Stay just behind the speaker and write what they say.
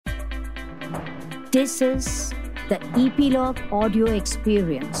This is the Epilogue Audio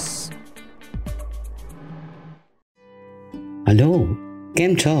Experience. Hello,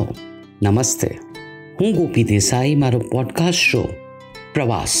 કેમ છો? નમસ્તે. હું ગોપી દેસાઈ. મારો પોડકાસ્ટ શો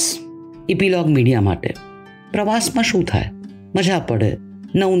પ્રવાસ ઇપિલોગ મીડિયા માટે. પ્રવાસમાં શું થાય? મજા પડે,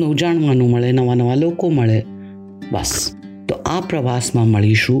 નવું જાણવાનું મળે, નવા લોકો મળે. બસ, તો આ પ્રવાસમાં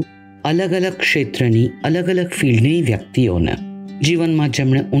મળીશું અલગ અલગ ક્ષેત્રની, અલગ અલગ ફિલ્ડની વ્યક્તિઓને, જીવનમાં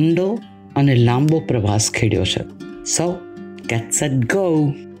જેમણે ઊંડો અને લાંબો પ્રવાસ ખેડ્યો છે. So get set go.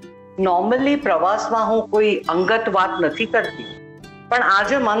 Normally પ્રવાસમાં હું કોઈ અંગત વાત નથી કરતી, પણ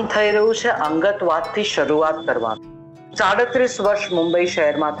આજે મન થઈ રહ્યું છે અંગત વાતથી શરૂઆત કરવાની. 37 વર્ષ મુંબઈ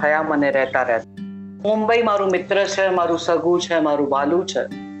શહેરમાં થયા મને રહેતા. મુંબઈ મારું મિત્ર છે, મારું સગું છે, મારું વાલું છે.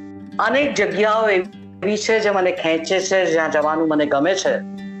 અનેક જગ્યાઓ એવી છે જે મને ખેંચે છે, જ્યાં જવાનું મને ગમે છે,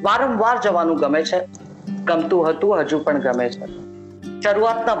 વારંવાર જવાનું ગમે છે, ગમતું હતું, હજુ પણ ગમે છે.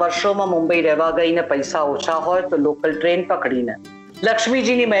 શરૂઆતના વર્ષોમાં મુંબઈ રહેવા ગઈને પૈસા ઓછા હોય તો લોકલ ટ્રેન પકડીને,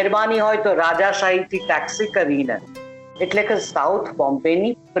 લક્ષ્મીજીની મહેરબાની હોય તો રાજાશાહીથી ટેક્સી કરીને, એટલે કે સાઉથ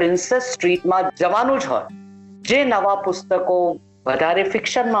બોમ્બેની પ્રિન્સેસ સ્ટ્રીટમાં જવાનું જ હોય. જે નવા પુસ્તકો, વધારે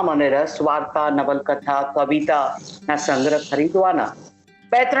ફિક્શનમાં મને રસ, વાર્તા, નવલકથા, કવિતાના સંગ્રહ ખરીદવાના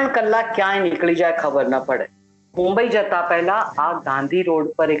 2-3 કલાક ક્યાંય નીકળી જાય ખબર ન પડે. મુંબઈ જતા પહેલા આ ગાંધી રોડ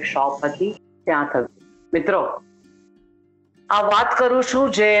પર એક શોપ હતી, ત્યાં થતું. મિત્રો, આ વાત કરું છું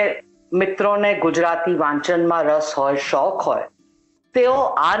જે મિત્રોને ગુજરાતી વાંચનમાં રસ હોય, શોખ હોય, તેઓ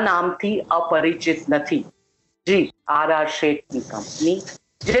આ નામથી અપરિચિત નથી. જી, આર શેઠની કંપની,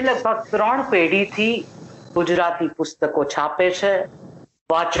 જે લગભગ 3 પેઢીથી ગુજરાતી પુસ્તકો છાપે છે,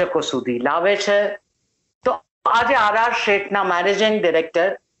 વાચકો સુધી લાવે છે. તો આજે આર શેઠના મેનેજિંગ ડિરેક્ટર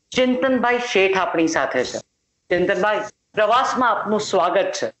ચિંતનભાઈ શેઠ આપણી સાથે છે. ચિંતનભાઈ, પ્રવાસમાં આપનું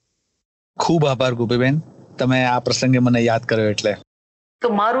સ્વાગત છે. ખૂબ આભાર ગોપીબેન, તમે આ પ્રસંગે મને યાદ કર્યો એટલે. તો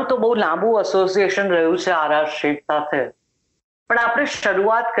મારું તો બહુ લાંબુ એસોસિએશન રહ્યું છે આર શેઠ સાથે, પણ આપણે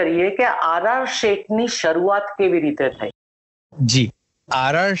શરૂઆત કરીએ કે આર શેઠની શરૂઆત કેવી રીતે થઈ? જી,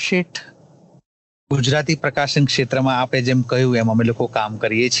 આર શેઠ ગુજરાતી પ્રકાશન ક્ષેત્રમાં આપણે જેમ કહ્યું એમ અમે લોકો કામ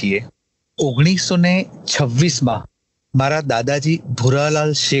કરીએ છીએ. 1926માં મારા દાદાજી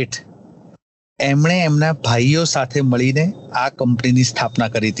ભુરાલાલ શેઠ એમણે એમના ભાઈઓ સાથે મળીને આ કંપનીની સ્થાપના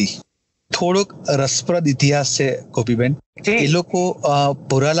કરી હતી. થોડોક રસપ્રદ ઇતિહાસ છે ગોપીબેન. એ લોકો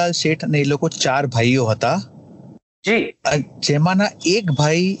ભુરાલાલ શેઠ અને એ લોકો 4 ભાઈઓ હતા, જેમાંના એક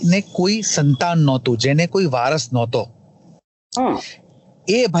ભાઈને કોઈ સંતાન નહોતું, જેને કોઈ વારસ નહોતો.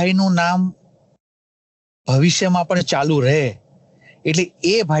 એ ભાઈનું નામ ભવિષ્યમાં પણ ચાલુ રહે એટલે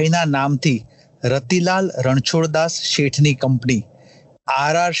એ ભાઈના નામથી રતિલાલ રણછોડદાસ શેઠની કંપની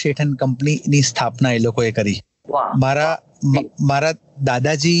આર શેઠ એન્ડ કંપનીની સ્થાપના એ લોકોએ કરી. મારા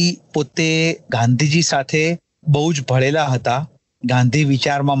દાદાજી પોતે ગાંધીજી સાથે બહુ જ ભળેલા હતા, ગાંધી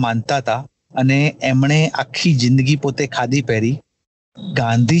વિચારમાં માનતા હતા, અને એમણે આખી જિંદગી પોતે ખાદી પહેરી.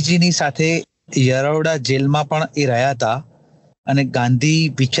 ગાંધીજીની સાથે યરોડા જેલમાં પણ એ રહ્યા હતા, અને ગાંધી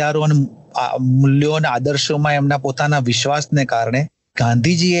વિચારો અને મૂલ્યો અને આદર્શોમાં એમના પોતાના વિશ્વાસને કારણે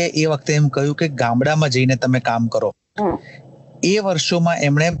ગાંધીજીએ એ વખતે એમ કહ્યું કે ગામડામાં જઈને તમે કામ કરો. એ વર્ષોમાં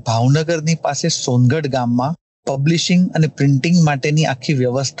એમણે ભાવનગરની પાસે સોનગઢ ગામમાં પબ્લિશિંગ અને પ્રિન્ટિંગ માટેની આખી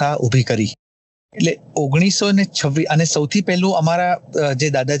વ્યવસ્થા ઊભી કરી. એટલે 1926, અને સૌથી પહેલું અમારા જે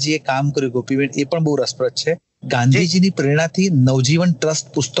દાદાજીએ કામ કર્યું ગોપીબેન, એ પણ બહુ રસપ્રદ છે. ગાંધીજીની પ્રેરણાથી નવજીવન ટ્રસ્ટ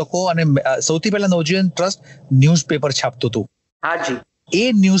પુસ્તકો અને સૌથી પહેલા નવજીવન ટ્રસ્ટ ન્યૂઝપેપર છાપતું હતું. એ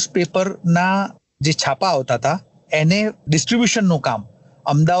ન્યૂઝપેપરના જે છાપા આવતા હતા એને ડિસ્ટ્રીબ્યુશનનું કામ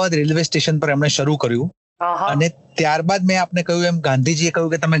અમદાવાદ રેલવે સ્ટેશન પર એમણે શરૂ કર્યું. અને ત્યારબાદ મેં આપને કહ્યું એમ ગાંધીજીએ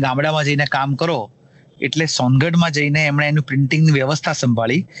કહ્યું કે તમે ગામડામાં જઈને કામ કરો, એટલે સોનગઢમાં જઈને એમણે એનું પ્રિન્ટિંગની વ્યવસ્થા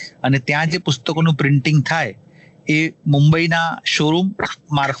સંભાળી, અને ત્યાં જે પુસ્તકોનું પ્રિન્ટિંગ થાય એ મુંબઈના શોરૂમ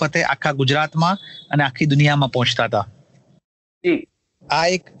મારફતે આખા ગુજરાતમાં અને આખી દુનિયામાં પહોંચતા હતા. આ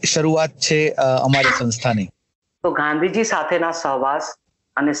એક શરૂઆત છે અમારી સંસ્થાની. તો ગાંધીજી સાથેના સહવાસ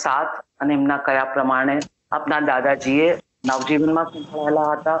અને સાથ અને એમના કયા પ્રમાણે આપના દાદાજીએ નવજીવનમાં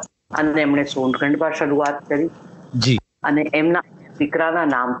સંકળાયેલા હતા, અને એમણે સોનગઢમાં શરૂઆત કરી. જી, અને એમના દીકરાના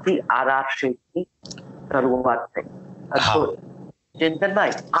નામથી આર શેઠની શરૂઆત થઈ.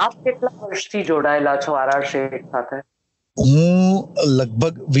 ચિંતનભાઈ, આપ કેટલા વર્ષથી જોડાયેલા છો આર શેઠ સાથે? હું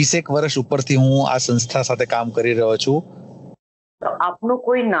લગભગ 20 વર્ષ ઉપરથી હું આ સંસ્થા સાથે કામ કરી રહ્યો છું. તો આપનું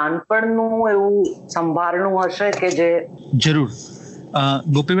કોઈ નાનપણનું એવું સંભારણું હશે કે જે? જરૂર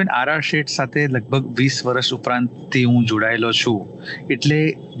ગોપીબેન, આર શેઠ સાથે લગભગ 20 વર્ષ ઉપરાંતથી હું જોડાયેલો છું. એટલે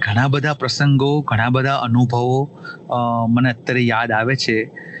ઘણા બધા પ્રસંગો, ઘણા બધા અનુભવો મને અત્યારે યાદ આવે છે.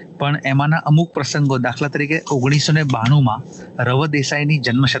 પણ એમાંના અમુક પ્રસંગો, દાખલા તરીકે 1992માં રવ દેસાઈની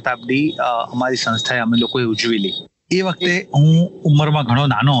જન્મ શતાબ્દી અમારી સંસ્થાએ અમે લોકોએ ઉજવેલી. એ વખતે હું ઉંમરમાં ઘણો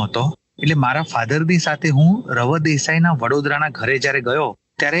નાનો હતો, એટલે મારા ફાધરની સાથે હું રવ દેસાઈના વડોદરાના ઘરે જ્યારે ગયો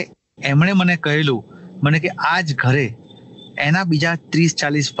ત્યારે એમણે મને કહેલું કે આ જ ઘરે એના બીજા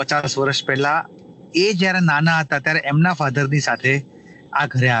 30-40-50 વર્ષ પહેલા એ જ્યારે નાના હતા ત્યારે એમના ફાધરની સાથે આ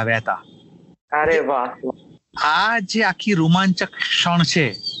ઘરે આવ્યા હતા. અરે વાહ. આ જે આખી રોમાંચક ક્ષણ છે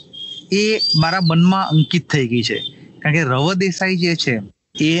એ મારા મનમાં અંકિત થઈ ગઈ છે, કારણ કે રવ દેસાઈ જે છે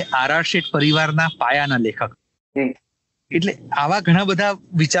એ આર.આર. શેઠ પરિવારના પાયાના લેખક. એટલે આવા ઘણા બધા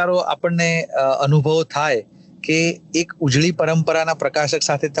વિચારો આપણને અનુભવ થાય કે એક ઉજળી પરંપરાના પ્રકાશક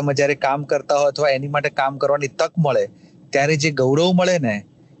સાથે તમે જ્યારે કામ કરતા હો અથવા એની માટે કામ કરવાની તક મળે ત્યારે જે ગૌરવ મળે ને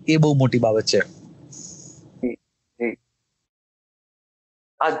એ બહુ મોટી બાબત છે.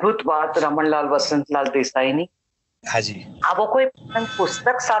 અદ્ભુત વાત રમણલાલ વસંતલાલ દેસાઈની. હાજી. આવો કોઈ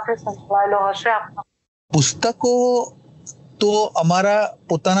પુસ્તક સાથે સંકળાયેલો હશે આપના? પુસ્તકો તો અમારા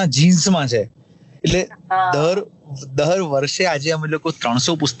પોતાના જીન્સમાં છે. એટલે દર વર્ષે આજે અમે લોકો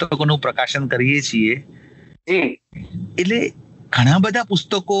 300 પુસ્તકોનું પ્રકાશન કરીએ છીએ. એટલે ઘણા બધા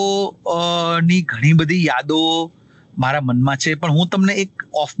પુસ્તકો ની ઘણી બધી યાદો મારા મનમાં છે, પણ હું તમને એક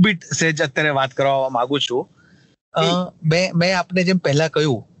ઓફબીટ સેજ અત્યારે વાત કરવા માંગુ છું. મેં આપને જેમ પહેલા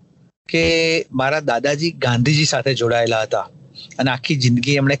કહ્યું કે મારા દાદાજી ગાંધીજી સાથે જોડાયેલા હતા અને આખી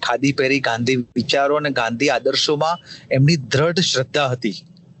જિંદગી એમણે ખાદી પહેરી, ગાંધી વિચારો અને ગાંધી આદર્શોમાં એમની દ્રઢ શ્રદ્ધા હતી.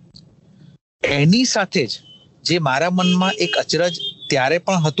 એની સાથે જ જે મારા મનમાં એક અચરજ ત્યારે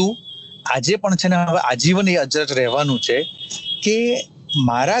પણ હતું, આજે પણ છે ને હવે આજીવન એ અચરજ રહેવાનું છે કે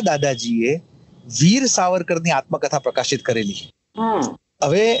મારા દાદાજીએ વીર સાવરકરની આત્મકથા પ્રકાશિત કરેલી.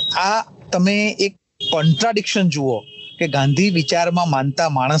 હવે આ તમે એક કોન્ટ્રાડિક્શન જુઓ કે ગાંધી વિચારમાં માનતા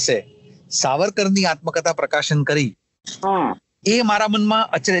માણસે સાવરકરની આત્મકથા પ્રકાશન કરી. એ મારા મનમાં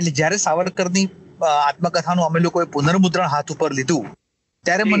અચરજ. એટલે જ્યારે સાવરકરની આત્મકથાનું અમે લોકોએ પુનર્મુદ્રણ હાથ ઉપર લીધું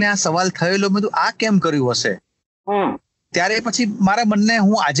ત્યારે મને આ સવાલ થયેલો, મેં કીધું આ કેમ કર્યું હશે. ત્યારે પછી મારા મનને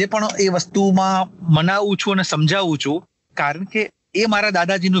હું આજે પણ એ વસ્તુમાં મનાવું છું અને સમજાવું છું, કારણ કે એ મારા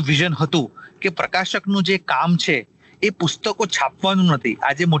દાદાજીનું વિઝન હતું કે પ્રકાશકનું જે કામ છે એ પુસ્તકો છાપવાનું નથી.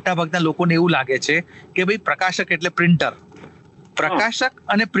 આજે મોટા ભાગના લોકોને એવું લાગે છે કે ભાઈ પ્રકાશક એટલે પ્રિન્ટર. પ્રકાશક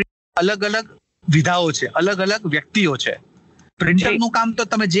અને અલગ અલગ વિધાઓ છે, અલગ અલગ વ્યક્તિઓ છે. પ્રિન્ટરનું કામ તો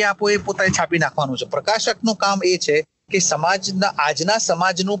તમે જે આપો એ પોતાને છાપી નાખવાનું છે. પ્રકાશકનું કામ એ છે કે આજના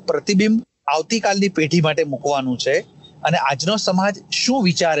સમાજનું પ્રતિબિંબ આવતીકાલની પેઢી માટે મૂકવાનું છે અને આજનો સમાજ શું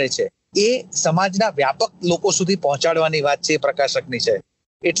વિચારે છે એ સમાજના વ્યાપક લોકો સુધી પહોંચાડવાની વાત છે, એ પ્રકાશકની છે.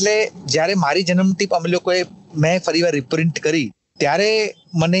 એટલે જ્યારે મારી જન્મટીપ અમે લોકોએ મેં ફરીવાર રિપ્રિન્ટ કરી ત્યારે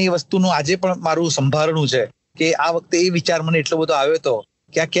મને એ વસ્તુનું આજે પણ મારું સંભાળણું છે કે આ વખતે એ વિચાર મને એટલો બધો આવ્યો હતો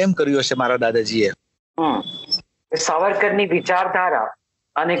કે આ કેમ કર્યું હશે મારા દાદાજીએ. સાવરકરની વિચારધારા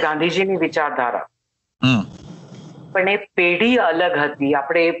અને ગાંધીજીની વિચારધારા પણ એ પેઢી અલગ હતી.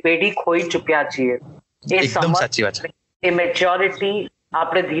 આપણે એ પેઢી ખોઈ ચુક્યા છીએ. એકદમ સાચી વાત છે. એ મેચ્યોરિટી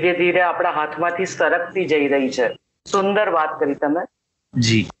આપણે ધીરે ધીરે આપણા હાથમાંથી સરકતી જઈ રહી છે. સુંદર વાત કરી તમે.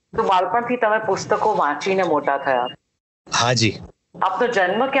 જી. તો બાળપણથી તમે પુસ્તકો વાંચીને મોટા થયા. હાજી. આપનો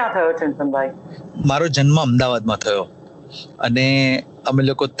જન્મ ક્યાં થયો ચિંતનભાઈ? મારો જન્મ અમદાવાદમાં થયો અને અમે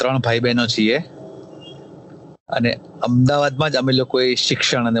લોકો 3 ભાઈ બહેનો છીએ અને અમદાવાદમાં જ અમે લોકોએ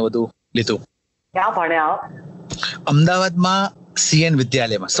શિક્ષણ અને બધું લીધું. ક્યાં ભણ્યા? અમદાવાદમાં CN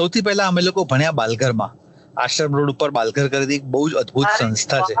વિદ્યાલયમાં. સૌથી પહેલા અમે લોકો ભણ્યા બાલઘરમાં. આશ્રમ રોડ ઉપર બાલઘર કરી બહુ જ અદ્ભુત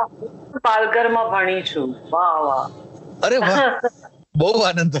સંસ્થા છે. બાલઘરમાં ભણી છું. વાહ વાહ. અરે વાહ, બહુ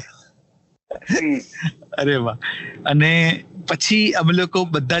આનંદ. અરે વાહ. અને પછી અમે લોકો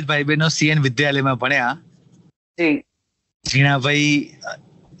બધા જ ભાઈ બહેનો CN વિદ્યાલયમાં ભણ્યા. ઝીણાભાઈ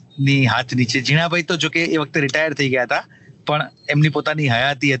ની હાથ નીચે. ઝીણાભાઈ તો જોકે એ વખતે રિટાયર થઈ ગયા હતા, પણ એમની પોતાની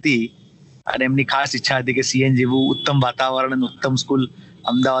હયાતી હતી અને એમની ખાસ ઈચ્છા હતી કે CN જેવું ઉત્તમ વાતાવરણ અને ઉત્તમ સ્કૂલ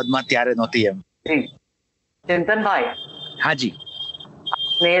અમદાવાદમાં ત્યારે નહોતી એમ. ચિંતનભાઈ. હાજી.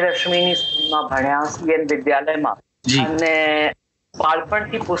 સ્નેહરશ્મિની સ્કૂલમાં ભણ્યા, CN વિદ્યાલયમાં, અને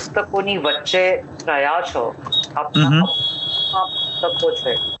બાળપણથી પુસ્તકોની વચ્ચે રહ્યા છો. પુસ્તકો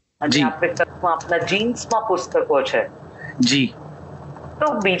છે અને આપણા જીન્સમાં પુસ્તકો છે. જી. તો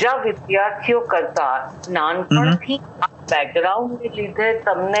બીજા વિદ્યાર્થીઓ કરતા નાનપણથી આ બેકગ્રાઉન્ડને લીધે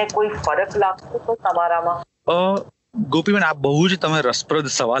તમને કોઈ ફરક લાગતો તો તમારામાં? ગોપીબેન, આ બહુ જ તમે રસપ્રદ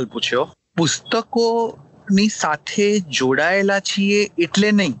સવાલ પૂછ્યો. પુસ્તકોની સાથે જોડાયેલા છીએ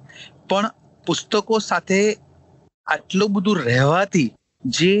એટલે નહીં, પણ પુસ્તકો સાથે આટલું બધું રહેવાથી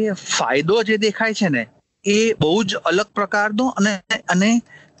જે ફાયદો જે દેખાય છે ને એ બહુ જ અલગ પ્રકારનો અને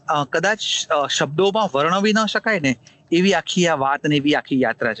કદાચ શબ્દોમાં વર્ણવી ન શકાય ને એવી આખી આ વાત અને એવી આખી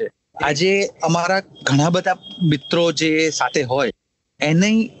યાત્રા છે. આજે અમારા ઘણા બધા મિત્રો જે સાથે હોય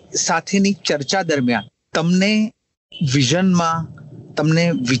એની સાથેની ચર્ચા દરમિયાન તમને વિઝનમાં, તમને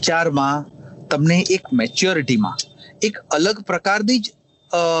વિચારમાં, તમને એક મેચ્યોરિટીમાં એક અલગ પ્રકારની જ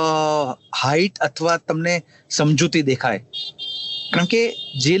હાઈટ અથવા તમને સમજૂતી દેખાય. કારણ કે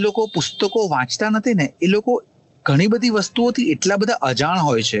જે લોકો પુસ્તકો વાંચતા નથી ને એ લોકો ઘણી બધી વસ્તુઓથી એટલા બધા અજાણ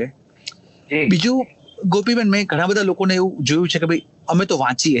હોય છે. બીજું ગોપીબેન, મેં ઘણા બધા લોકોને એવું જોયું છે કે ભાઈ અમે તો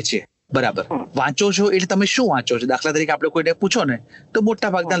વાંચીએ છીએ. બરાબર, વાંચો છો એટલે તમે શું વાંચો છો? દાખલા તરીકે આપણે કોઈને પૂછો ને તો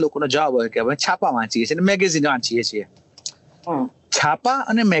મોટા ભાગના લોકોનો જવાબ હોય કે અમે છાપા વાંચીએ છીએ, મેગેઝિન વાંચીએ છીએ. છાપા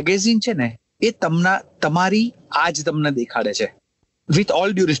અને મેગેઝિન છે ને એ તમારી આજ તમને દેખાડે છે. વિથ ઓલ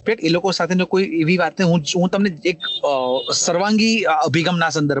ડ્યુ રિસ્પેક્ટ, એ લોકો સાથેનો કોઈ એવી વાતને હું તમને એક સર્વાંગી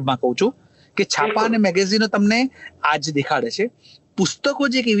અભિગમના સંદર્ભમાં કહું છું કે છાપા અને મેગેઝિનો તમને આજ દેખાડે છે. પુસ્તકો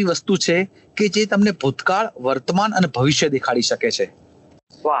જ એક એવી વસ્તુ છે કે જે તમને ભૂતકાળ, વર્તમાન અને ભવિષ્ય દેખાડી શકે છે.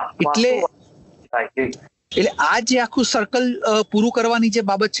 એટલે આ જે આખું સર્કલ પૂરું કરવાની જે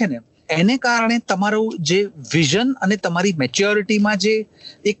બાબત છે ને એને કારણે તમારું જે વિઝન અને તમારી મેચ્યોરિટીમાં જે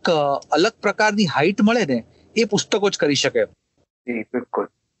એક અલગ પ્રકારની હાઈટ મળે ને એ પુસ્તકો જ કરી શકે. બિલકુલ.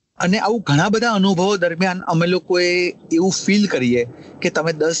 અને આવું ઘણા બધા અનુભવો દરમિયાન અમે લોકોએ એવું ફીલ કરીએ કે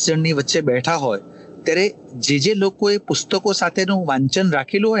તમે 10 જણની વચ્ચે બેઠા હોય ત્યારે જે લોકોએ પુસ્તકો સાથેનું વાંચન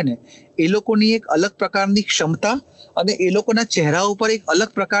રાખેલું હોય ને એ લોકોની એક અલગ પ્રકારની ક્ષમતા અને એ લોકોના ચહેરા ઉપર એક અલગ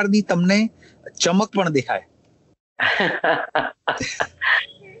પ્રકારની તમને ચમક પણ દેખાય.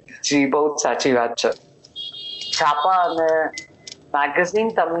 જી, બહુ સાચી વાત છે. છાપા અને મેગેઝિન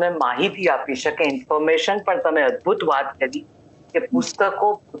તમને માહિતી આપી શકે, ઇન્ફોર્મેશન, પણ તમે અદ્ભુત વાત કરી કે પુસ્તકો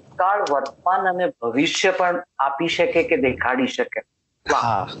ભૂતકાળ, વર્તમાન અને ભવિષ્ય પણ આપી શકે કે દેખાડી શકે.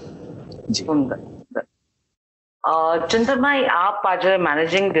 વાહ, સુંદર. ચંદ્રભાઈ, આપ આજે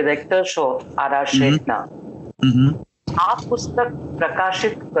મેનેજિંગ ડિરેક્ટર છો આરા શેઠના. આ પુસ્તક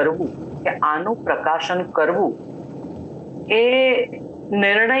પ્રકાશિત કરવું કે આનું પ્રકાશન કરવું એ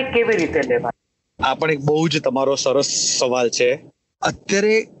નિર્ણય કેવી રીતે લેવાય? આ પણ એક બહુ જ તમારો સરસ સવાલ છે.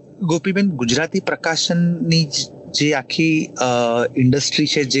 અત્યારે ગોપીબેન, ગુજરાતી પ્રકાશનની જે આખી ઇન્ડસ્ટ્રી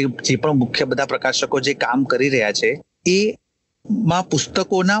છે, જે પણ મુખ્ય બધા પ્રકાશકો જે કામ કરી રહ્યા છે એમાં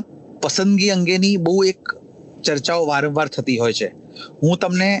પુસ્તકોના પસંદગી અંગેની બહુ એક ચર્ચાઓ વારંવાર થતી હોય છે. હું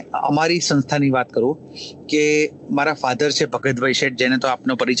તમને અમારી સંસ્થાની વાત કરું કે મારા ફાધર છે ભગતભાઈ શેઠ, જેને તો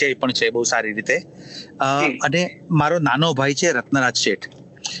આપનો પરિચય પણ છે બહુ સારી રીતે, અને મારો નાનો ભાઈ છે રત્નરાજ શેઠ.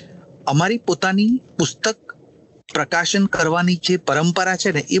 અમારી પોતાની પુસ્તક પ્રકાશન કરવાની જે પરંપરા છે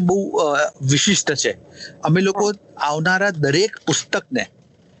ને એ બહુ વિશિષ્ટ છે. અમે લોકો આવનારા દરેક પુસ્તકને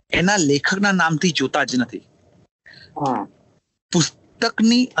એના લેખકના નામથી જોતા જ નથી.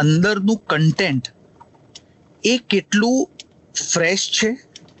 પુસ્તકની અંદરનું કન્ટેન્ટ એ કેટલું ફ્રેશ છે,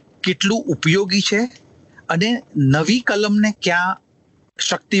 કેટલું ઉપયોગી છે, અને નવી કલમને ક્યાં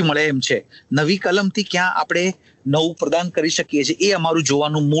શક્તિ મળે એમ છે, નવી કલમથી ક્યાં આપણે નવું પ્રદાન કરી શકીએ છીએ, એ અમારું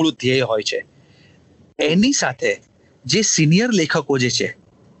જોવાનું મૂળ ધ્યેય હોય છે. એની સાથે જે સિનિયર લેખકો જે છે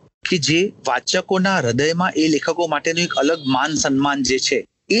કે જે વાચકોના હૃદયમાં એ લેખકો માટેનું એક અલગ માન સન્માન જે છે,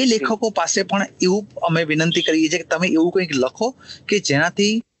 એ લેખકો પાસે પણ એવું અમે વિનંતી કરીએ છીએ કે તમે એવું કંઈક લખો કે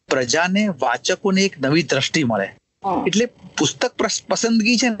જેનાથી પ્રજાને, વાચકોને એક નવી દ્રષ્ટિ મળે. એટલે પુસ્તક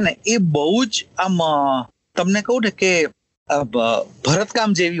પસંદગી છે ને એ બહુ જ આમ તમને કહું ને કે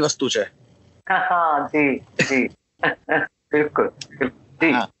ભરતકામ જેવી વસ્તુ છે. બિલકુલ.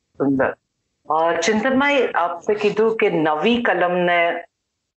 સુંદર. ચિંતનભાઈ, આપે કીધું કે નવી કલમને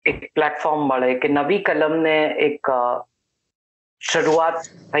એક પ્લેટફોર્મ મળે, કે નવી કલમને એક શરૂઆત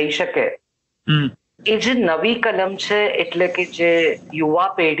થઈ શકે. એ જે નવી કલમ છે એટલે કે જે યુવા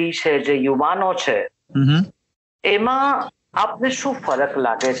પેઢી છે, જે યુવાનો છે, એમાં આપને શું ફરક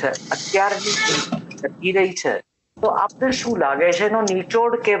લાગે છે? અત્યારની જતી રહી છે તો આપને શું લાગે છે? એનો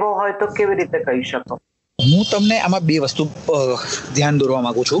નિચોડ કેવો હોય તો કેવી રીતે કહી શકો? હું તમને આમાં બે વસ્તુ ધ્યાન દોરવા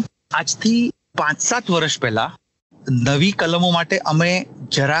માંગુ છું. આજથી 5-7 વર્ષ પહેલા નવી કલમો માટે અમે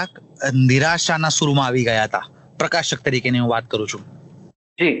જરાક નિરાશાના સૂરમાં આવી ગયા હતા. પ્રકાશક તરીકેની હું વાત કરું છું.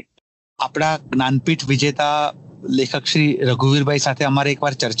 જી. આપણા જ્ઞાનપીઠ વિજેતા લેખક શ્રી રઘુવીરભાઈ સાથે અમારે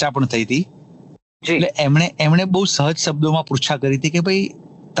એકવાર ચર્ચા પણ થઈ હતી. એટલે એમણે બહુ સહજ શબ્દોમાં પૂછા કરી હતી કે ભાઈ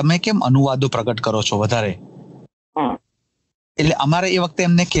તમે કેમ અનુવાદો પ્રગટ કરો છો વધારે? એટલે અમારે એ વખતે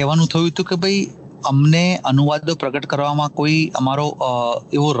એમને કહેવાનું થયું હતું કે ભાઈ અમને અનુવાદો પ્રગટ કરવામાં કોઈ અમારો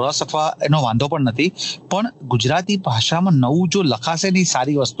એવો રસ અથવા એનો વાંધો પણ નથી, પણ ગુજરાતી ભાષામાં નવું જો લખાશે ની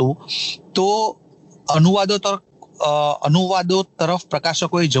સારી વસ્તુ તો અનુવાદો તરફ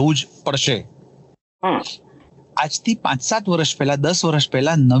પ્રકાશકોએ જવું જ પડશે. આજથી 5-7 વર્ષ પહેલા, 10 વર્ષ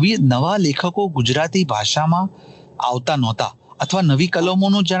પહેલા નવા લેખકો ગુજરાતી ભાષામાં આવતા નહોતા, અથવા નવી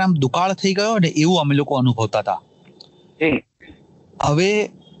કલમોનો જાણે આમ દુકાળ થઈ ગયો ને એવું અમે લોકો અનુભવતા હતા. હવે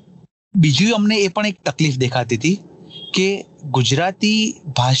બીજું અમને એ પણ એક તકલીફ દેખાતી હતી કે ગુજરાતી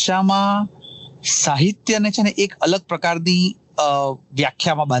ભાષામાં સાહિત્યને છે ને એક અલગ પ્રકારની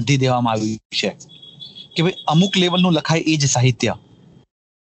વ્યાખ્યામાં બાંધી દેવામાં આવ્યું છે કે ભાઈ અમુક લેવલનું લખાય એ જ સાહિત્ય.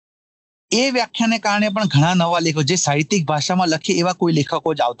 એ વ્યાખ્યાને કારણે પણ ઘણા નવા લેખકો જે સાહિત્યિક ભાષામાં લખે એવા કોઈ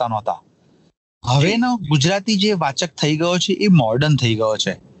લેખકો જ આવતા નહોતા. હવેનો ગુજરાતી જે વાચક થઈ ગયો છે એ મોડર્ન થઈ ગયો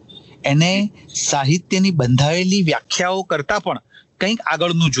છે. એને સાહિત્યની બંધાયેલી વ્યાખ્યાઓ કરતા પણ કંઈક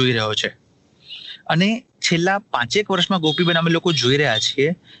આગળનું જોઈ રહ્યો છે. અને છેલ્લા 5 વર્ષમાં ગોપીબેન અમે લોકો જોઈ રહ્યા છીએ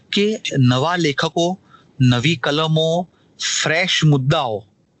કે નવા લેખકો, નવી કલમો, ફ્રેશ મુદ્દાઓ.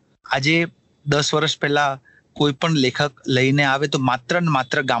 આજે 10 વર્ષ પહેલા કોઈ પણ લેખક લઈને આવે તો માત્ર ને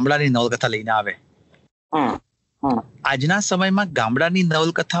માત્ર ગામડાની નવલકથા લઈને આવે. આજના સમયમાં ગામડાની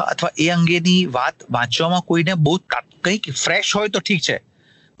નવલકથા અથવા એ અંગેની વાત વાંચવામાં કોઈને બહુ કંઈક ફ્રેશ હોય તો ઠીક છે,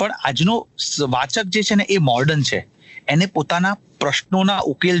 પણ આજનો વાચક જે છે ને એ મોડર્ન છે. એને પોતાના પ્રશ્નોના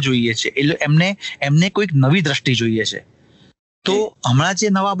ઉકેલ જોઈએ છે, એમને કોઈક નવી દ્રષ્ટિ જોઈએ છે. તો હમણાં જે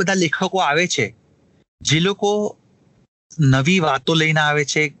નવા બધા લેખકો આવે છે, જે લોકો નવી વાતો લઈને આવે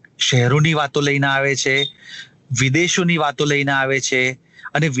છે, શહેરોની વાતો લઈને આવે છે, વિદેશોની વાતો લઈને આવે છે,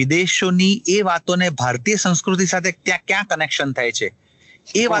 અને વિદેશોની એ વાતોને ભારતીય સંસ્કૃતિ સાથે ત્યાં ક્યાં કનેક્શન થાય છે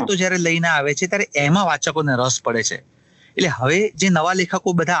એ વાતો જ્યારે લઈને આવે છે ત્યારે એમાં વાચકોને રસ પડે છે. એટલે હવે જે નવા લેખકો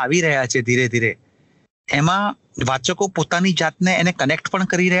બધા આવી રહ્યા છે ધીરે ધીરે, એમાં વાચકો પોતાની જાતને એને કનેક્ટ પણ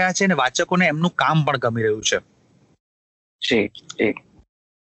કરી રહ્યા છે અને વાચકોને એમનું કામ પણ ગમી રહ્યું છે.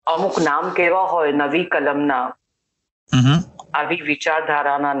 અમુક નામ કેવા હોય નવી કલમના, આવી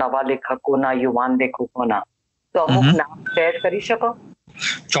વિચારધારાના નવા લેખકોના, યુવાન લેખકોના, તો અમુક નામ શેર કરી શકો?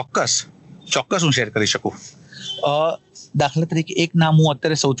 ચોક્કસ હું શેર કરી શકું. દાખલા તરીકે એક નામ હું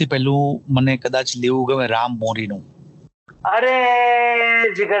અત્યારે સૌથી પહેલું મને કદાચ લેવું ગમે, રામ મોરીનું. અરે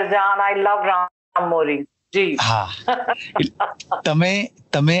જીગરજાન, આઈ લવ રામ મોરી. જી હા,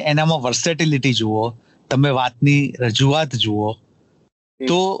 તમે એનામાં વર્સેટિલિટી જુઓ, તમે વાતની રજૂઆત જુઓ,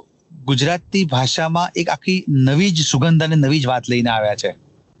 તો ગુજરાતી ભાષામાં એક આખી નવી જ સુગંધ અને નવી જ વાત લઈને આવ્યા છે.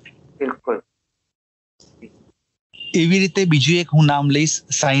 બિલકુલ. એવી રીતે બીજું એક હું નામ લઈશ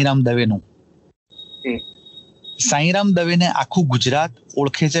સાંઈરામ દવેનું. સાંઈરામ દવેને આખું ગુજરાત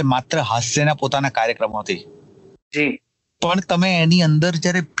ઓળખે છે માત્ર હાસ્યના પોતાના કાર્યક્રમોથી. પણ તમે એની અંદર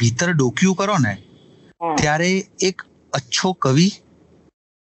જ્યારે ભીતર ડોક્યું કરો ને, ત્યારે એક અચ્છો કવિ,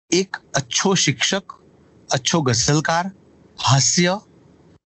 એક અચ્છો શિક્ષક, અચ્છો ગઝલકાર, હાસ્ય,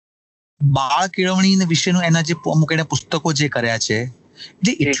 બાળ કેળવણી વિશેનું એના જે અમુક એને પુસ્તકો જે કર્યા છે,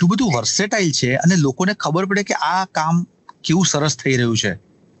 જે એટલું બધું વર્સેટાઇલ છે અને લોકોને ખબર પડે કે આ કામ કેવું સરસ થઈ રહ્યું છે.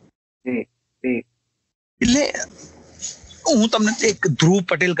 એટલે હું તમને એક ધ્રુવ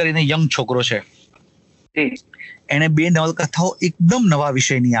પટેલ કરીને યંગ છોકરો છે, એને 2 નવલકથાઓ એકદમ નવા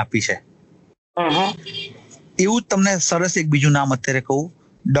વિષયની આપી છે. એવું તમને સરસ એક બીજું નામ અત્યારે કહું,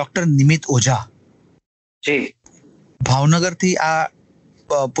 ડોક્ટર નિમિત ઓઝા. ભાવનગરથી આ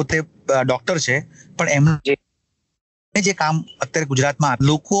પોતે ડોક્ટર છે, પણ એમનું જે કામ અત્યારે ગુજરાતમાં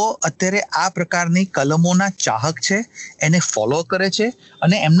લોકો અત્યારે આ પ્રકારની કલમોના ચાહક છે, એને ફોલો કરે છે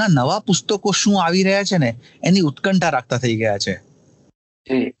અને એમના નવા પુસ્તકો શું આવી રહ્યા છે ને એની ઉત્કંઠા રાખતા થઈ ગયા છે.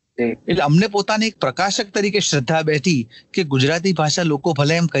 એટલે અમને પોતાની એક પ્રકાશક તરીકે શ્રદ્ધા બેઠી કે ગુજરાતી ભાષા, લોકો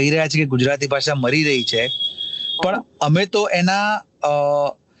ભલે એમ કહી રહ્યા છે કે ગુજરાતી ભાષા મરી રહી છે, પણ અમે તો એના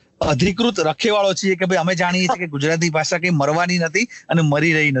અધિકૃત રખેવાળો છીએ કે ભાઈ અમે જાણીએ છીએ કે ગુજરાતી ભાષા કઈ મરવાની નથી અને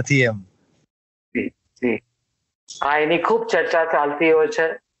મરી રહી નથી એમ. હા, એની ખૂબ ચર્ચા ચાલતી હોય છે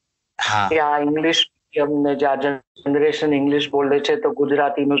કે આ ઇંગ્લિશ મીડિયમ ને જે જનરેશન ઇંગ્લિશ બોલે છે તો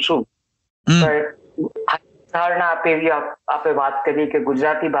ગુજરાતીનું શું. ધારણા આપે વાત કરી કે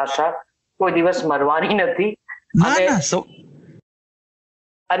ગુજરાતી ભાષા કોઈ દિવસ મરવાની નથી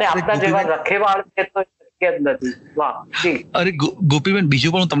અને આપણા જેવા રખેવાળ છે તો શક્ય જ નથી. વાહ. અરે ગોપીબેન,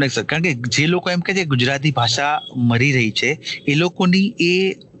 બીજું પણ હું તમને કારણ કે જે લોકો એમ કે છે ગુજરાતી ભાષા મરી રહી છે, એ લોકોની એ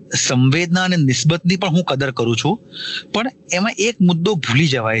સંવેદના અને નિસ્બતની પણ હું કદર કરું છું, પણ એમાં એક મુદ્દો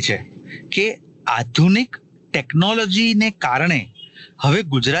ભૂલી જવાય છે કે આધુનિક ટેકનોલોજીને કારણે હવે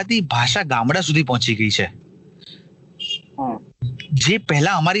ગુજરાતી ભાષા ગામડા સુધી પહોંચી ગઈ છે, જે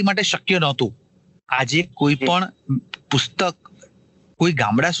પહેલા અમારી માટે શક્ય નહોતું. આજે કોઈ પણ પુસ્તક કોઈ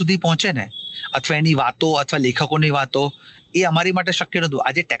ગામડા સુધી પહોંચે ને, અથવા એની વાતો અથવા લેખકોની વાતો, એ અમારી માટે શક્ય નહોતું.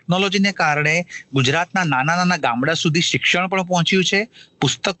 આજે ટેકનોલોજીને કારણે ગુજરાતના નાના નાના ગામડા સુધી શિક્ષણ પણ પહોંચ્યું છે,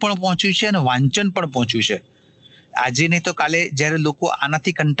 પુસ્તક પણ પહોંચ્યું છે અને વાંચન પણ પહોંચ્યું છે. આજે નહીં તો કાલે જ્યારે લોકો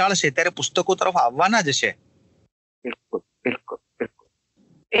આનાથી કંટાળશે ત્યારે પુસ્તકો તરફ આવવાના જ છે. બિલકુલ બિલકુલ બિલકુલ.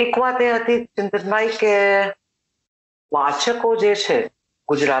 એક વાત એ હતી ચિંતનભાઈ કે વાચકો જે છે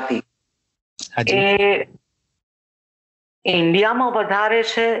ગુજરાતી, એ ઇન્ડિયામાં વધારે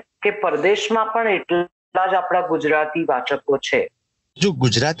છે કે પરદેશમાં પણ એટલા જ આપણા ગુજરાતી વાચકો છે? જો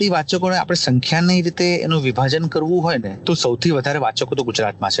ગુજરાતી વાચકોને આપણે સંખ્યાની રીતે એનું વિભાજન કરવું હોય ને તો સૌથી વધારે વાચકો તો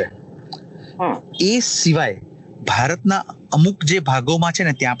ગુજરાતમાં છે. એ સિવાય ભારતના અમુક જે ભાગોમાં છે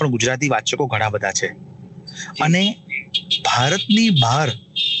ને ત્યાં પણ ગુજરાતી વાચકો ઘણા બધા છે. અને ભારતની બહાર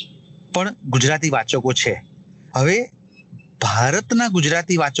પણ ગુજરાતી વાચકો છે. હવે ભારતના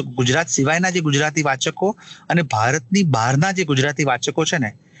ગુજરાતી વાચકો, ગુજરાત સિવાયના જે ગુજરાતી વાચકો અને ભારતની બહારના જે ગુજરાતી વાચકો છે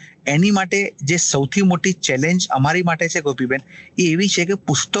ને, એની માટે જે સૌથી મોટી ચેલેન્જ અમારી માટે છે ગોપીબેન, એ એવી છે કે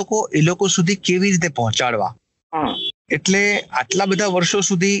પુસ્તકો એ લોકો સુધી કેવી રીતે પહોંચાડવા. એટલે આટલા બધા વર્ષો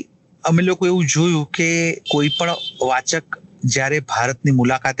સુધી અમે લોકો એવું જોયું કે કોઈ પણ વાચક જ્યારે ભારતની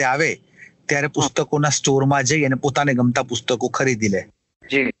મુલાકાતે આવે ત્યારે પુસ્તકોના સ્ટોરમાં જઈ અને પોતાને ગમતા પુસ્તકો ખરીદી લે.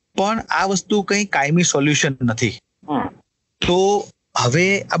 પણ આ વસ્તુ કંઈ કાયમી સોલ્યુશન નથી. તો હવે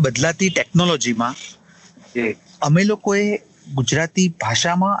આ બદલાતી ટેકનોલોજીમાં અમે લોકોએ ગુજરાતી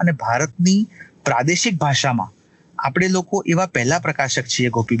ભાષામાં અને ભારતની પ્રાદેશિક ભાષામાં આપણે લોકો એવા પહેલા પ્રકાશક છીએ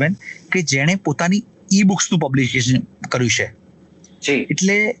ગોપીબેન કે જેણે પોતાની ઈ બુક્સનું પબ્લિકેશન કર્યું છે.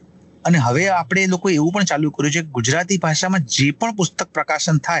 એટલે અને હવે આપણે લોકો એવું પણ ચાલુ કર્યું છે કે ગુજરાતી ભાષામાં જે પણ પુસ્તક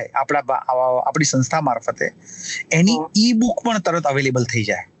પ્રકાશન થાય આપણી સંસ્થા મારફતે એની ઈ બુક પણ તરત અવેલેબલ થઈ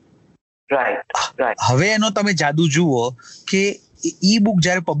જાય. હવે એનો તમે જાદુ જુઓ કે ઈ બુક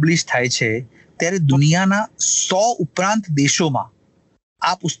જ્યારે પબ્લિશ થાય છે ત્યારે દુનિયાના 100 ઉપરાંત દેશોમાં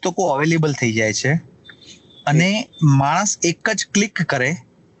આ પુસ્તકો અવેલેબલ થઈ જાય છે અને માણસ એક જ ક્લિક કરે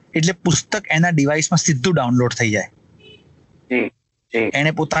એટલે પુસ્તક એના ડિવાઇસમાં સીધું ડાઉનલોડ થઈ જાય.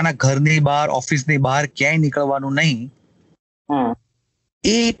 એને પોતાના ઘરની બહાર, ઓફિસની બહાર ક્યાંય નીકળવાનું નહીં.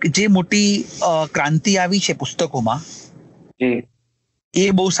 એક જે મોટી ક્રાંતિ આવી છે પુસ્તકોમાં, એ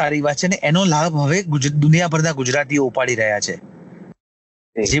બહુ સારી વાત છે ને એનો લાભ હવે દુનિયાભરના ગુજરાતીઓ ઉપાડી રહ્યા છે.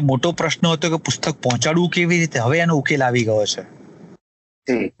 જે મોટો પ્રશ્ન હતો કે પુસ્તક પહોંચાડવું કેવી રીતે, હવે એનો ઉકેલ આવી ગયો છે.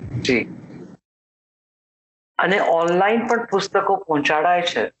 અને ઓનલાઈન પણ પુસ્તકો પહોંચાડાય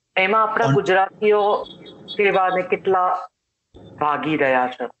છે. એમાં આપણા ગુજરાતીઓ કેવા ને કેટલા ભાગી રહ્યા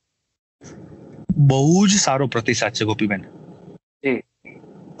છે? બહુ જ સારો પ્રતિસાદ છે ગોપીબેન.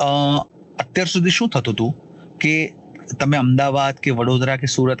 અત્યાર સુધી શું થતું હતું કે તમે અમદાવાદ કે વડોદરા કે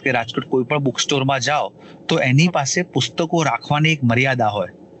સુરત કે રાજકોટ કોઈ પણ બુક સ્ટોરમાં જાઓ તો એની પાસે પુસ્તકો રાખવાની એક મર્યાદા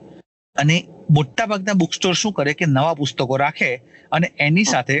હોય અને મોટા ભાગના બુક સ્ટોર શું કરે કે નવા પુસ્તકો રાખે અને એની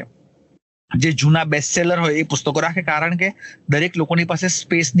સાથે જે જૂના બેસ્ટ સેલર હોય એ પુસ્તકો રાખે, કારણ કે દરેક લોકોની પાસે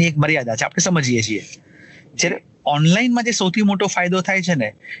સ્પેસની એક મર્યાદા છે, આપણે સમજીએ છીએ. જ્યારે ઓનલાઈનમાં જે સૌથી મોટો ફાયદો થાય છે ને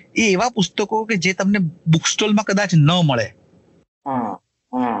એ એવા પુસ્તકો કે જે તમને બુક સ્ટોલમાં કદાચ ન મળે,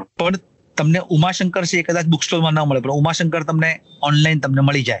 પણ તમને ઉમાશંકર છે એ કદાચ બુક સ્ટોલમાં ન મળે, પણ ઉમાશંકર તમને ઓનલાઈન તમને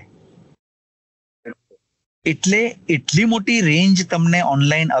મળી જાય. એટલે એટલી મોટી રેન્જ તમને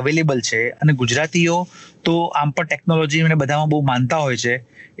ઓનલાઈન અવેલેબલ છે અને ગુજરાતીઓ તો આમ પણ ટેકનોલોજી અને બધામાં બહુ માનતા હોય છે,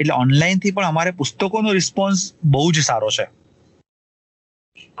 એટલે ઓનલાઈનથી પણ અમારે પુસ્તકોનો રિસ્પોન્સ બહુ જ સારો છે.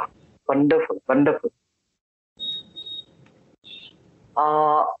 વન્ડરફુલ.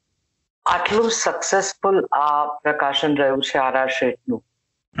 આટલું સક્સેસફુલ આ પ્રકાશન રહ્યું છે આર.આર. શેઠનું.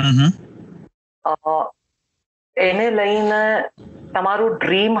 એને લઈને તમારું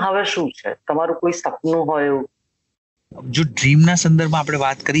ડ્રીમ હવે શું છે? તમારું કોઈ સપનું હોય એવું? જો ડ્રીમના સંદર્ભમાં આપણે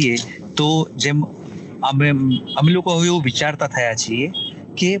વાત કરીએ તો જેમ અમે લોકો હવે એવું વિચારતા થયા છીએ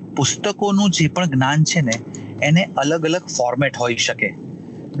કે પુસ્તકોનું જે પણ જ્ઞાન છે ને એને અલગ અલગ ફોર્મેટ હોઈ શકે.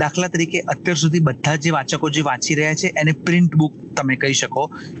 દાખલા તરીકે અત્યાર સુધી બધા જે વાચકો જે વાંચી રહ્યા છે એને પ્રિન્ટ બુક તમે કહી શકો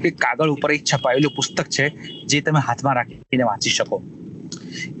કે કાગળ ઉપર એક છપાયેલું પુસ્તક છે જે તમે હાથમાં રાખીને વાંચી શકો.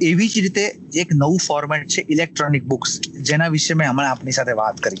 એવી જ રીતે એક નવું ફોર્મેટ છે ઇલેક્ટ્રોનિક બુક્સ, જેના વિશે મેં હમણાં આપની સાથે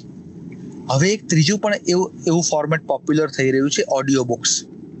વાત કરી. હવે એક ત્રીજું પણ એવું ફોર્મેટ પોપ્યુલર થઈ રહ્યું છે, ઓડિયો બુક્સ.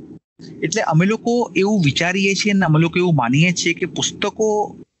 એટલે અમે લોકો એવું વિચારીએ છીએ અને અમે લોકો એવું માનીએ છીએ કે પુસ્તકો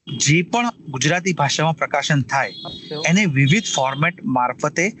જે પણ ગુજરાતી ભાષામાં પ્રકાશન થાય એને વિવિધ ફોર્મેટ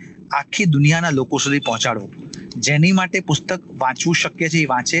મારફતે આખી દુનિયાના લોકો સુધી પહોંચાડવું. જેની માટે પુસ્તક વાંચવું શક્ય છે એ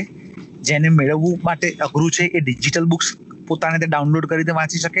વાંચે, જેને મેળવવું માટે અઘરું છે એ ડિજિટલ બુક્સ પોતાને તે ડાઉનલોડ કરીને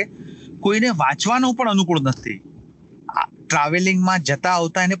વાંચી શકે. કોઈને વાંચવાનું પણ અનુકૂળ નથી, ટ્રાવેલિંગમાં જતા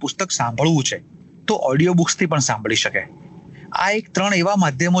આવતા એને પુસ્તક સાંભળવું છે તો ઓડિયો બુક્સથી પણ સાંભળી શકે. આ એક 3 એવા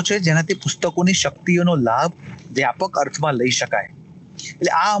માધ્યમો છે જેનાથી પુસ્તકોની શક્તિઓનો લાભ વ્યાપક અર્થમાં લઈ શકાય.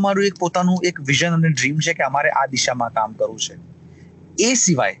 એટલે આ અમારું એક પોતાનું એક વિઝન અને ડ્રીમ છે કે અમારે આ દિશામાં કામ કરવું છે. એ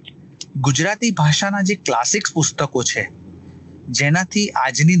સિવાય ગુજરાતી ભાષાના જે ક્લાસિક્સ પુસ્તકો છે જેનાથી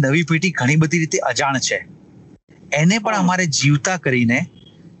આજની નવી પેઢી ઘણી બધી રીતે અજાણ છે, એને પણ અમારે જીવતા કરીને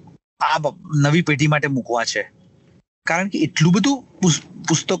આ નવી પેઢી માટે મૂકવા છે. કારણ કે એટલું બધું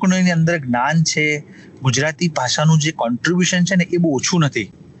પુસ્તકોની અંદર જ્ઞાન છે, ગુજરાતી ભાષાનું જે કોન્ટ્રીબ્યુશન છે ને એ બહુ ઓછું નથી.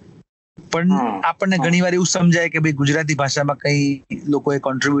 પણ આપણને ઘણી વાર એવું સમજાય કે ભાઈ ગુજરાતી ભાષામાં કઈ લોકોએ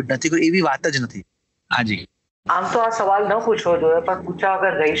કોન્ટ્રીબ્યુટ નથી કર્યું, એવી વાત જ નથી. હાજી, આમ તો આ સવાલ ન પૂછવો જોઈએ પણ પૂછ્યા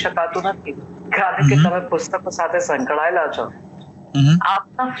વગર રહી શકાતું નથી, કારણ કે તમે પુસ્તકો સાથે સંકળાયેલા છો.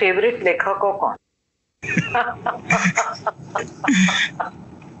 આપના ફેવરિટ લેખકો કોણ?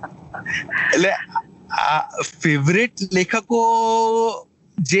 એટલે આ ફેવરેટ લેખકો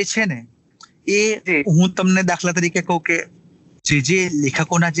જે છે ને એ હું તમને દાખલા તરીકે કહું કે જે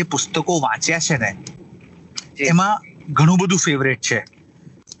લેખકોના જે પુસ્તકો વાંચ્યા છે ને એમાં ઘણું બધું ફેવરેટ છે,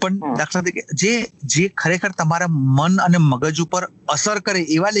 પણ દાખલા તરીકે જે ખરેખર તમારા મન અને મગજ ઉપર અસર કરે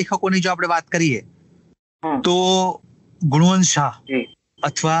એવા લેખકોની જો આપણે વાત કરીએ તો ગુણવંત શાહ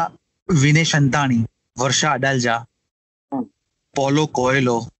અથવા વિનય શંતાણી, વર્ષા અડાલજા, પોલો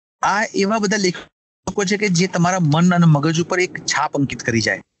કોએલો, આ એવા બધા લેખકો છે કે જે તમારા મન અને મગજ ઉપર એક છાપ અંકિત કરી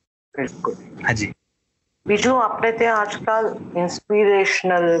જાય. બિલકુલ. હાજી. બીજું આપણે ત્યાં આજકાલ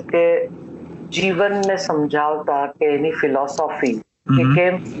ઇન્સ્પિરેશનલ કે જીવનને સમજાવતા કે એની ફિલોસોફી કે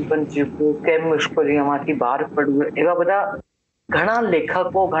કેમ જીવન જીવવું, કેમ મુશ્કેલીઓમાંથી બહાર પડવું, એવા બધા ઘણા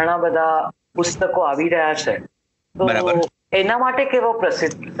લેખકો, ઘણા બધા પુસ્તકો આવી રહ્યા છે. તો એના માટે કેવો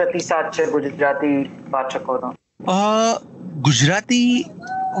પ્રતિસાદ છે ગુજરાતી વાચકોનો? ગુજરાતી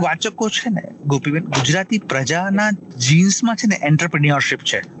વાચકો છે ને ગોપીબેન, ગુજરાતી પ્રજાના જીન્સમાં છે ને એન્ટરપ્રિન્યોરશિપ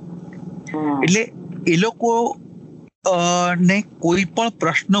છે. એટલે એ લોકો ને કોઈ પણ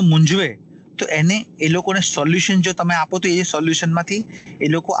પ્રશ્ન મૂંઝવે તો એ લોકોને સોલ્યુશન જો તમે આપો તો એ સોલ્યુશનમાંથી એ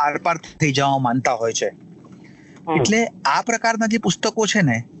લોકો આરપાર થઈ જવા માનતા હોય છે. એટલે આ પ્રકારના જે પુસ્તકો છે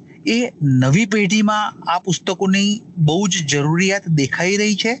ને એ નવી પેઢીમાં આ પુસ્તકોની બહુ જ જરૂરિયાત દેખાઈ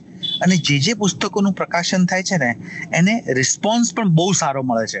રહી છે, અને જે પુસ્તકોનું પ્રકાશન થાય છે ને એને રિસ્પોન્સ પણ બહુ સારો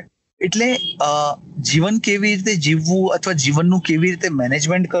મળે છે. એટલે જીવન કેવી રીતે જીવવું અથવા જીવનનું કેવી રીતે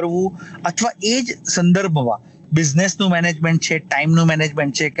મેનેજમેન્ટ કરવું, અથવા એ જ સંદર્ભમાં બિઝનેસનું મેનેજમેન્ટ છે, ટાઈમનું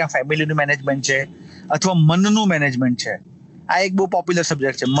મેનેજમેન્ટ છે, કે ફેમિલીનું મેનેજમેન્ટ છે, અથવા મનનું મેનેજમેન્ટ છે. આ એક બહુ પોપ્યુલર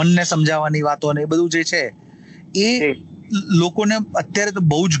સબ્જેક્ટ છે. મનને સમજાવવાની વાતો ને એ બધું જે છે એ લોકોને અત્યારે તો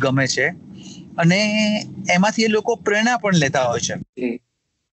બહુ જ ગમે છે, અને એમાંથી એ લોકો પ્રેરણા પણ લેતા હોય છે.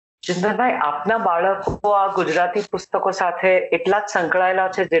 ચિંતનભાઈ, આપના બાળકો આ ગુજરાતી પુસ્તકો સાથે એટલા જ સંકળાયેલા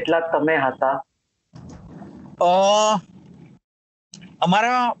છે જેટલા તમે હતા?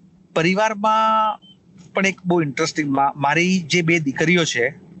 અમારા પરિવારમાં પણ એક બહુ ઇન્ટરેસ્ટિંગ, મારી જે 2 દીકરીઓ છે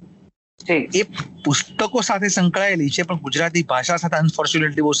એ પુસ્તકો સાથે સંકળાયેલી છે, પણ ગુજરાતી ભાષા સાથે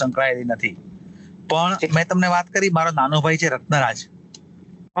અનફોર્ચ્યુનેટલી બહુ સંકળાયેલી નથી. પણ મેં તમને વાત કરી, મારો નાનો ભાઈ છે રત્નરાજ,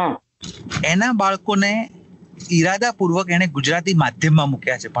 એના બાળકોને ઈરાદાપૂર્વક એને ગુજરાતી માધ્યમમાં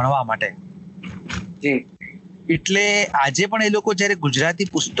મૂક્યા છે ભણવા માટે. એટલે આજે પણ એ લોકો જયારે ગુજરાતી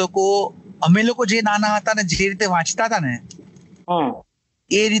પુસ્તકો અમે લોકો જે નાના હતા ને જે રીતે વાંચતા હતા ને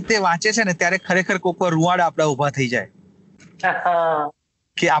એ રીતે વાંચે છે ને, ત્યારે ખરેખર કોક વાર રૂવાડા આપડા ઉભા થઈ જાય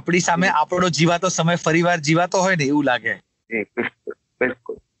કે આપણી સામે આપણો જીવાતો સમય ફરીવાર જીવાતો હોય ને એવું લાગે.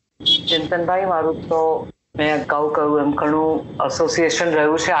 બિલકુલ. ચિંતનભાઈ, મારું તો મેં અગાઉ કહ્યું એમ ઘણું એસોસિએશન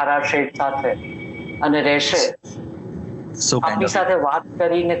રહ્યું છે આર.આર. શેઠ સાથે, અને રહેશે. આપની સાથે વાત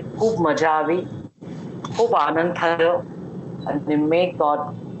કરીને ખૂબ મજા આવી, ખૂબ આનંદ થયો, અને મે God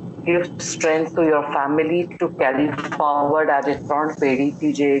give strength to your family to carry forward. આજે 3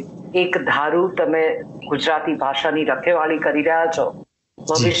 પેઢીથી જે એક ધારું તમે ગુજરાતી ભાષાની રખેવાળી કરી રહ્યા છો,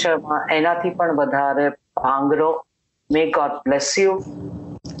 ભવિષ્યમાં એનાથી પણ વધારે પાંગરો. May God bless you.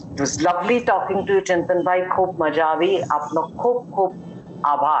 It was lovely talking to you, ચિંતનભાઈ. ખૂબ મજા આવી. આપનો ખૂબ ખૂબ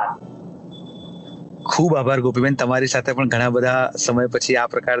આભાર. ખૂબ આભાર ગોપીબેન. તમારી સાથે પણ ઘણા બધા સમય પછી આ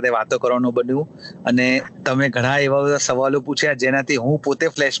પ્રકારની વાતો કરવાનું બન્યું, અને તમે ઘણા એવા બધા સવાલો પૂછ્યા જેનાથી હું પોતે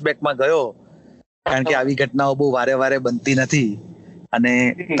ફ્લેશબેકમાં ગયો, કારણ કે આવી ઘટનાઓ બહુ વારે વારે બનતી નથી. અને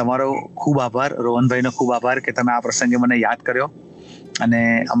તમારો ખૂબ આભાર, રોહનભાઈનો ખૂબ આભાર કે તમે આ પ્રસંગે મને યાદ કર્યો અને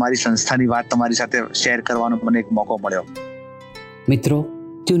અમારી સંસ્થાની વાત તમારી સાથે શેર કરવાનો મને એક મોકો મળ્યો. મિત્રો,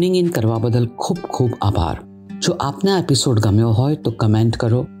 ટ્યુનિંગ ઇન કરવા બદલ ખૂબ ખૂબ આભાર. જો આપને આ એપિસોડ ગમ્યો હોય તો કમેન્ટ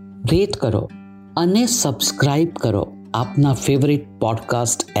કરો, રેટ કરો અને સબસ્ક્રાઇબ કરો આપના ફેવરિટ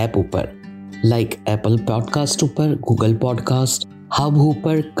પોડકાસ્ટ એપ ઉપર, લાઈક એપલ પોડકાસ્ટ ઉપર, ગૂગલ પોડકાસ્ટ, હબ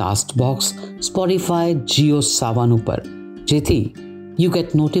ઉપર, કાસ્ટબોક્સ, સ્પોટીફાય, જીઓ સાવન ઉપર, જેથી you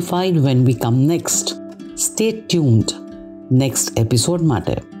get notified when we come next. Stay tuned next episode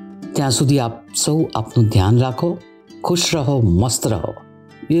માટે. ત્યાં સુધી આપ સૌ આપનું ધ્યાન રાખો, ખુશ રહો, મસ્ત રહો.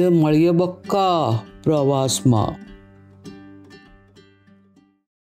 એ મળીએ બક્કા પ્રવાસમાં.